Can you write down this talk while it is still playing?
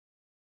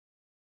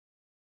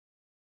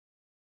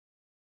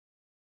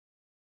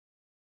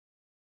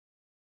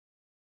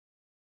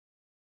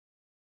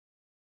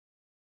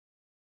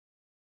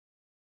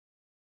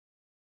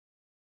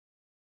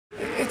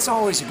It's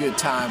always a good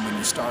time when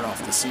you start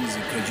off the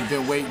season because you've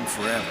been waiting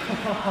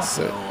forever.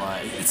 So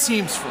it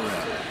seems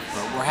forever,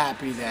 but we're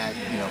happy that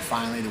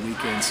finally the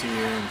weekend's here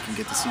and we can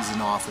get the season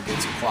off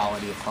against a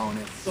quality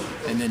opponent,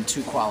 and then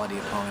 2 quality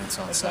opponents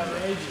on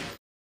Sunday.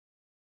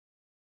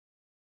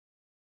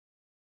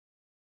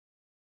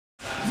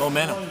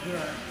 Momentum.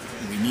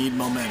 We need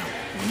momentum.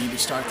 We need to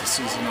start the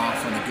season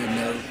off on a good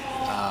note.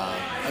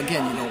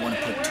 Again, you don't want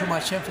to put too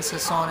much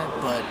emphasis on it,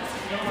 but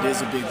it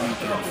is a big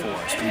weekend for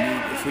us.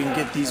 If we can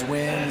get these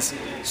wins,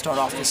 start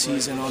off the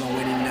season on a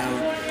winning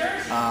note,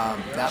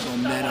 that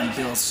momentum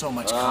builds so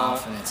much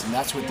confidence, and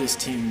that's what this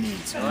team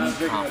needs. We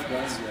need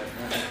confidence.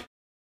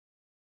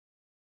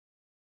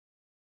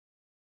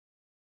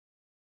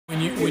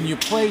 When you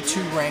play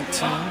 2 ranked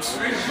teams,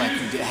 like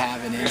you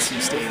have in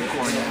NC State and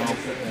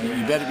Cornell,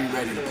 you better be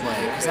ready to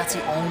play, because that's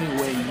the only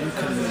way you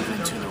can move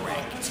into the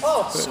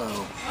rankings.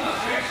 So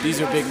these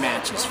are big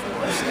matches for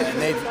us.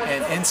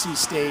 And NC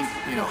State,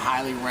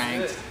 highly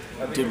ranked,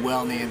 did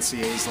well in the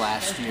NCAAs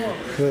last year.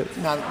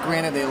 Now,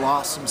 granted, they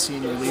lost some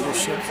senior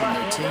leadership from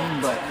their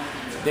team, but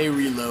they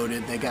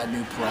reloaded. They got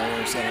new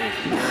players that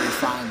are very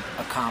fine,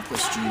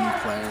 accomplished junior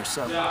players.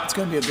 So it's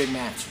going to be a big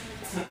match.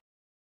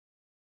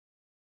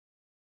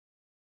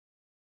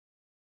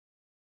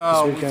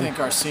 We think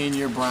our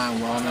senior, Bryan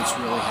Welnetz,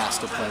 really has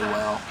to play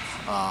well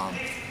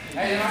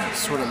and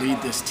sort of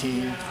lead this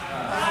team.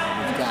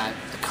 We've got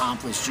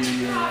accomplished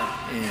junior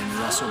in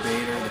Russell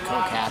Bader, the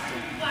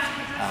co-captain.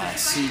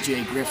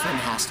 CJ Griffin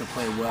has to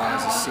play well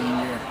as a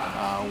senior,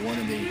 one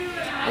of the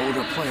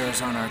older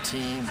players on our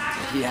team.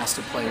 He has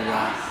to play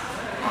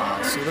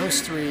well. So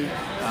those 3,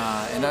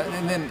 and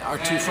then our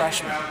 2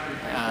 freshmen.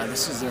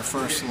 This is their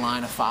first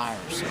line of fire,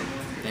 so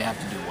they have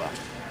to do well.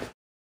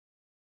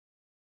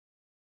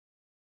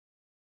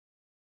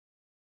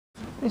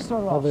 They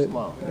started off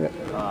slow.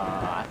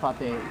 I thought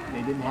they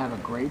didn't have a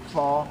great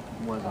fall.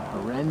 It wasn't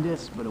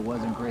horrendous, but it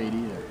wasn't great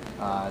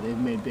either. They've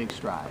made big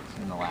strides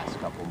in the last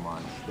couple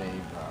months.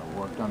 They've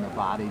worked on their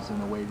bodies in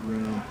the weight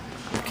room,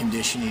 their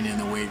conditioning in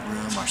the weight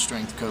room. Our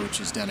strength coach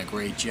has done a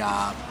great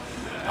job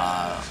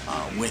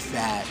with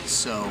that.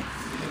 So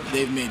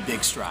they've made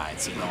big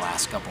strides in the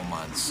last couple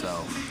months.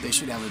 So they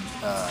should have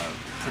a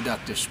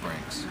productive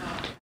springs.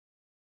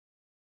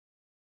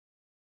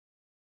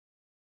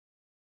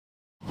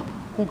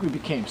 I think we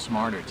became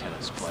smarter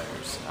tennis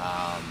players.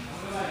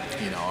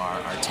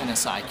 Our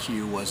tennis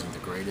IQ wasn't the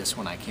greatest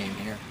when I came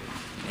here,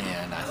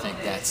 and I think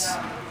that's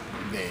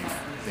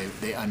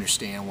they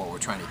understand what we're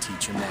trying to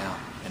teach them now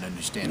and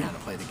understand how to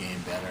play the game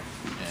better,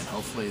 and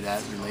hopefully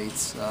that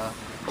relates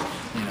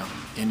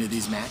into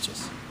these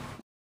matches.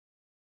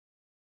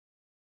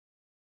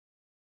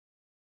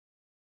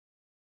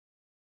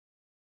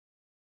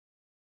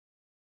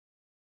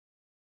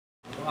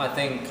 I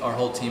think our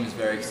whole team is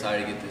very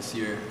excited to get this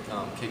year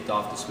kicked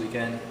off this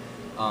weekend.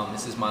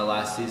 This is my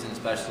last season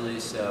especially,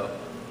 so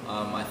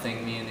I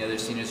think me and the other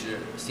seniors are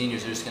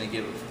just going to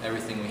give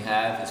everything we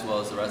have, as well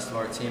as the rest of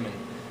our team, and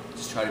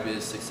just try to be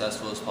as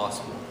successful as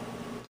possible.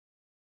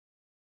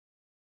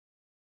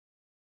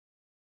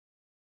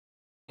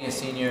 Being a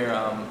senior,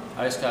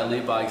 I just got to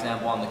lead by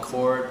example on the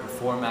court,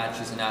 before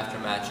matches and after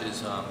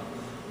matches.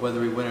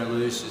 Whether we win or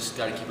lose, just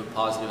got to keep a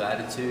positive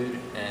attitude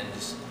and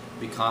just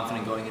be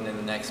confident going into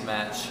the next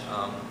match.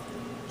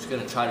 Just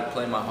going to try to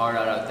play my heart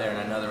out there, and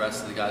I know the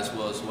rest of the guys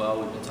will as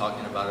well. We've been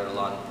talking about it a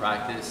lot in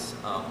practice.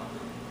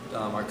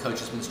 Our coach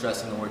has been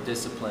stressing the word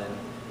discipline,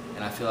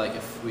 and I feel like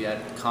if we add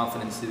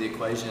confidence to the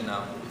equation,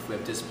 if we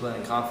have discipline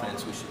and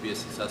confidence, we should be a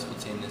successful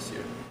team this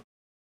year.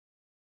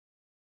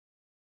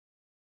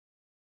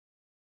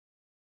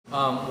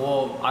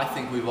 Well, I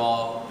think we've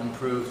all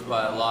improved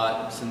by a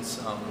lot since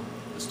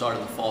the start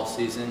of the fall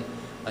season.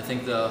 I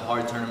think the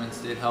hard tournaments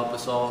did help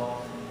us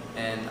all.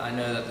 And I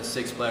know that the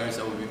 6 players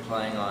that will be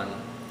playing on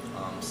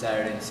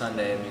Saturday and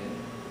Sunday,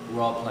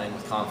 we're all playing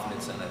with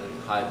confidence and a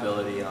high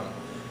ability.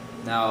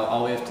 Now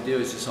all we have to do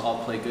is just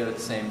all play good at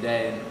the same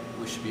day, and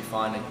we should be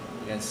fine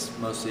against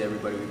mostly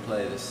everybody we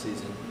play this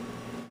season.